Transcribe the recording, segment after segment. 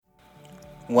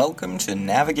Welcome to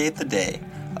Navigate the Day,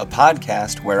 a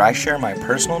podcast where I share my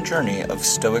personal journey of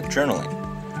Stoic journaling.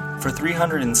 For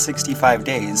 365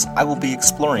 days, I will be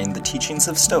exploring the teachings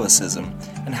of Stoicism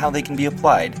and how they can be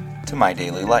applied to my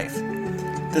daily life.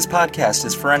 This podcast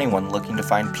is for anyone looking to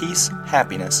find peace,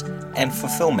 happiness, and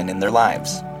fulfillment in their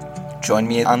lives. Join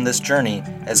me on this journey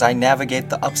as I navigate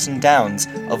the ups and downs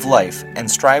of life and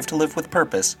strive to live with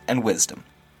purpose and wisdom.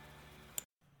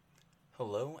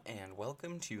 Hello and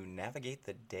welcome to Navigate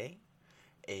the Day,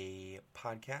 a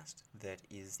podcast that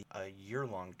is a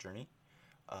year-long journey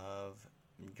of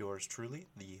yours truly,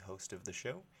 the host of the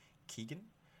show, Keegan,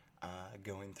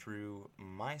 going through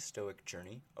my Stoic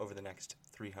journey over the next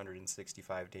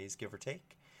 365 days, give or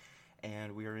take.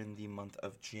 And we are in the month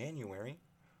of January,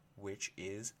 which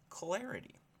is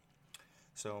clarity.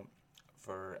 So,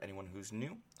 for anyone who's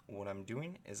new, what I'm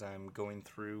doing is I'm going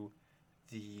through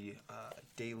the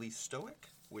Daily Stoic,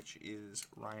 which is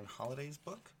Ryan Holiday's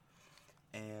book,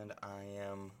 and I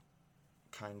am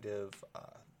kind of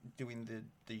doing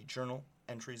the journal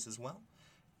entries as well,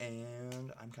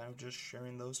 and I'm kind of just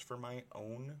sharing those for my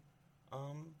own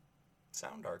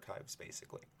sound archives,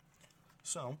 basically.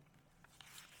 So,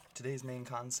 today's main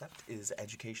concept is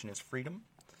education is freedom.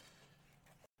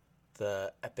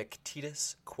 The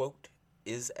Epictetus quote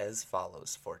is as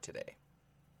follows for today.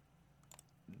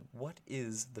 What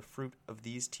is the fruit of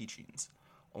these teachings?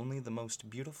 Only the most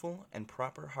beautiful and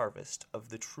proper harvest of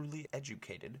the truly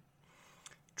educated,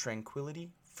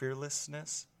 tranquility,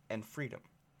 fearlessness, and freedom.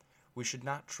 We should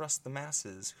not trust the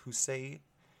masses who say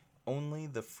only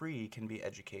the free can be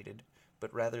educated,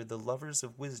 but rather the lovers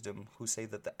of wisdom who say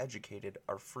that the educated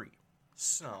are free.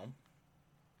 So,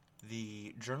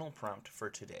 the journal prompt for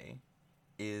today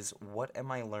is, what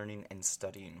am I learning and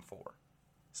studying for?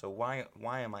 So why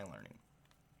am I learning?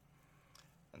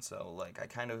 And so, I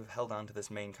kind of held on to this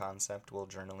main concept while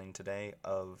journaling today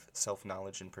of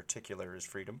self-knowledge in particular is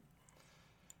freedom.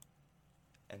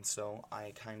 And so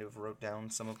I kind of wrote down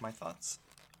some of my thoughts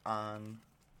on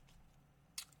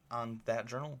that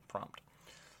journal prompt.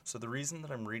 So the reason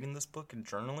that I'm reading this book and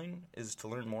journaling is to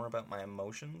learn more about my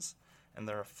emotions and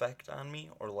their effect on me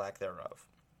or lack thereof,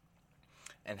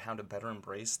 and how to better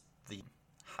embrace the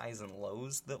highs and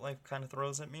lows that life kind of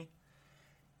throws at me.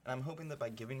 And I'm hoping that by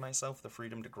giving myself the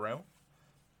freedom to grow,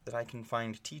 that I can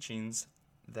find teachings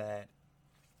that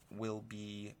will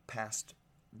be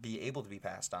able to be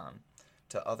passed on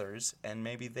to others, and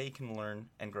maybe they can learn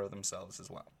and grow themselves as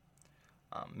well.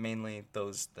 Mainly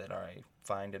those that I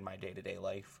find in my day-to-day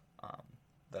life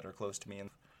that are close to me,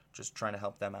 and just trying to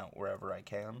help them out wherever I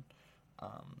can,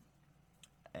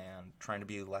 and trying to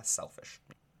be less selfish.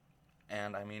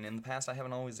 And I mean, in the past, I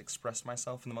haven't always expressed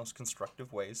myself in the most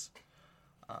constructive ways.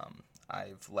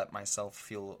 I've let myself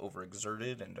feel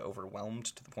overexerted and overwhelmed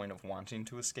to the point of wanting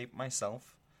to escape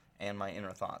myself and my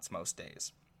inner thoughts most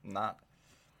days. Not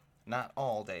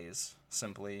all days,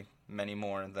 simply many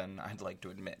more than I'd like to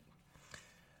admit.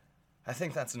 I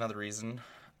think that's another reason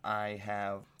I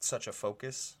have such a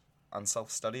focus on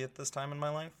self-study at this time in my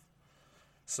life.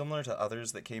 Similar to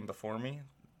others that came before me,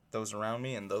 those around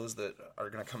me, and those that are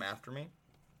going to come after me,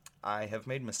 I have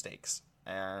made mistakes,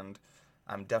 and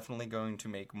I'm definitely going to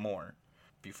make more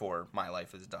before my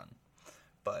life is done.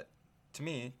 But to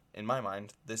me, in my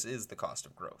mind, this is the cost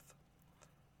of growth.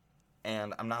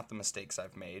 And I'm not the mistakes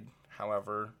I've made.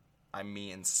 However, I'm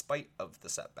me in spite of the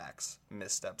setbacks,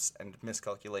 missteps, and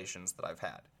miscalculations that I've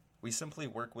had. We simply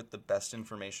work with the best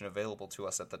information available to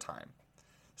us at the time.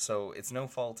 So it's no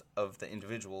fault of the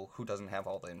individual who doesn't have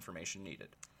all the information needed.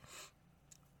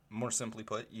 More simply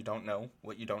put, you don't know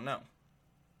what you don't know.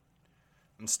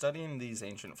 I'm studying these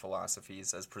ancient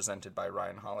philosophies as presented by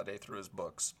Ryan Holiday through his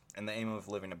books in the aim of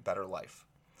living a better life,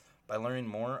 by learning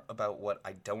more about what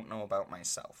I don't know about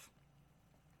myself.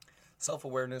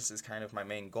 Self-awareness is kind of my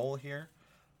main goal here,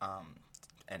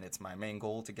 and it's my main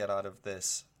goal to get out of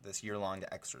this year-long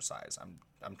exercise.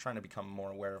 I'm trying to become more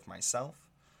aware of myself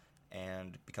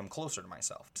and become closer to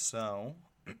myself. So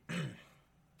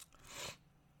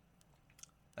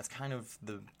that's kind of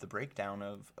the breakdown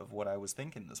of what I was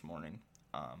thinking this morning.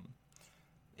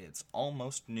 It's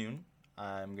almost noon.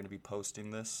 I'm going to be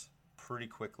posting this pretty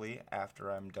quickly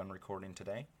after I'm done recording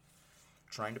today.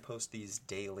 Trying to post these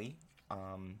daily,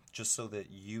 just so that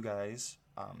you guys,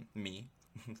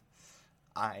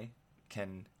 I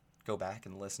can go back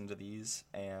and listen to these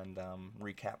and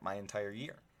recap my entire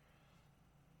year.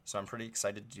 So I'm pretty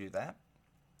excited to do that.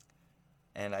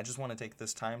 And I just want to take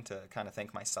this time to kind of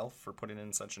thank myself for putting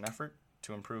in such an effort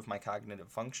to improve my cognitive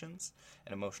functions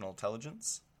and emotional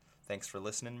intelligence. Thanks for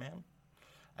listening, man.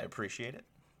 I appreciate it.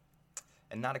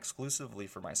 and not exclusively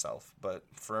for myself, but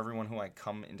for everyone who I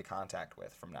come into contact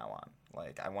with from now on.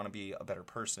 Like, I want to be a better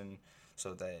person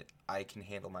so that I can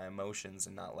handle my emotions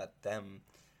and not let them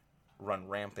run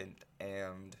rampant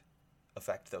and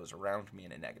affect those around me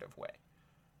in a negative way.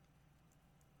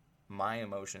 My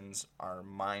emotions are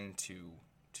mine to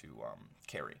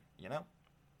carry, you know?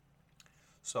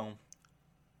 So,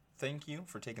 thank you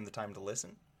for taking the time to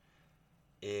listen.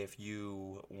 If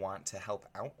you want to help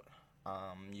out,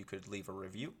 you could leave a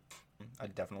review.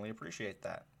 I'd definitely appreciate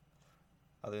that.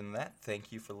 Other than that,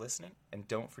 thank you for listening, and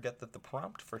don't forget that the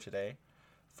prompt for today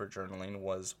for journaling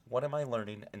was, what am I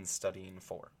learning and studying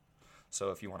for?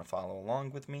 So if you want to follow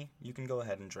along with me, you can go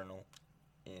ahead and journal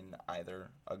in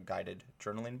either a guided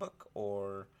journaling book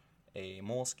or a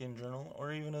Moleskine journal,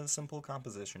 or even a simple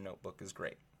composition notebook is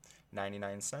great.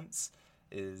 99 cents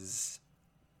is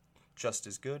just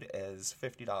as good as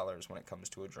 $50 when it comes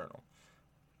to a journal.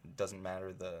 It doesn't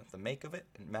matter the make of it,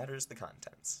 it matters the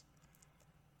contents.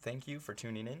 Thank you for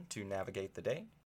tuning in to Navigate the Day.